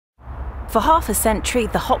For half a century,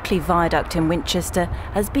 the Hockley Viaduct in Winchester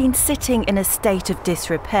has been sitting in a state of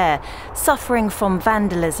disrepair, suffering from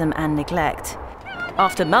vandalism and neglect.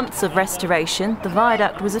 After months of restoration, the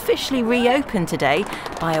viaduct was officially reopened today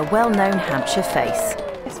by a well-known Hampshire face.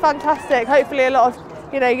 It's fantastic. Hopefully a lot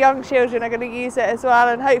of young children are going to use it as well,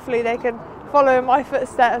 and hopefully they can follow in my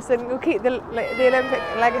footsteps and we'll keep the Olympic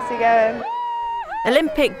legacy going.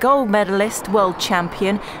 Olympic gold medalist, world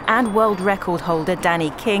champion and world record holder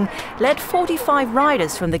Dani King led 45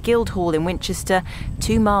 riders from the Guildhall in Winchester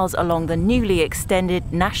 2 miles along the newly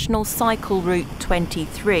extended National Cycle Route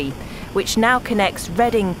 23, which now connects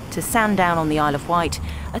Reading to Sandown on the Isle of Wight,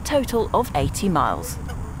 a total of 80 miles.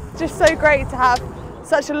 Just so great to have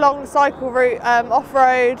such a long cycle route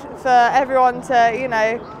off-road for everyone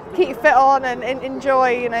to, keep fit on and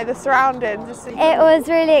enjoy, the surroundings. It was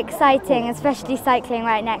really exciting, especially cycling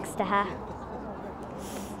right next to her.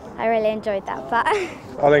 I really enjoyed that part.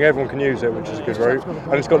 I think everyone can use it, which is a good route.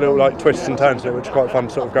 And it's got little twists and turns to it, which is quite fun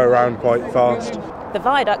to sort of go around quite fast. The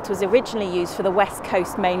viaduct was originally used for the West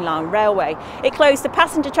Coast Main Line Railway. It closed to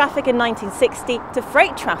passenger traffic in 1960 to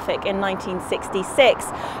freight traffic in 1966.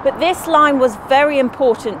 But this line was very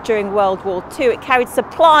important during World War II. It carried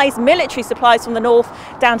supplies, military supplies from the north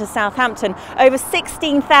down to Southampton. Over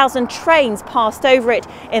 16,000 trains passed over it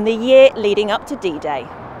in the year leading up to D-Day.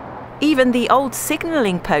 Even the old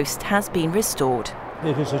signalling post has been restored.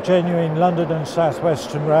 It is a genuine London and South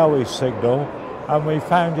Western Railway signal, and we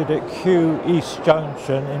found it at Kew East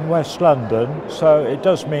Junction in West London, so it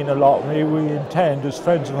does mean a lot. We intend, as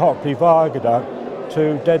Friends of Hockley Viaduct,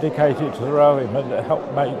 to dedicate it to the railwaymen that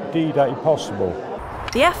helped make D-Day possible.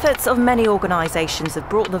 The efforts of many organisations have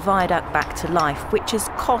brought the viaduct back to life, which has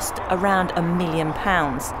cost around £1 million.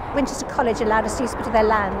 Winchester College allowed us to use a bit of their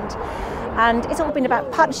land, and it's all been about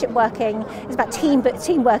partnership working. It's about team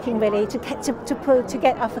working really to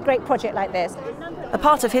get off a great project like this. A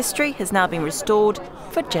part of history has now been restored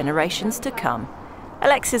for generations to come.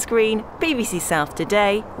 Alexis Green, BBC South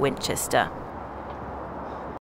Today, Winchester.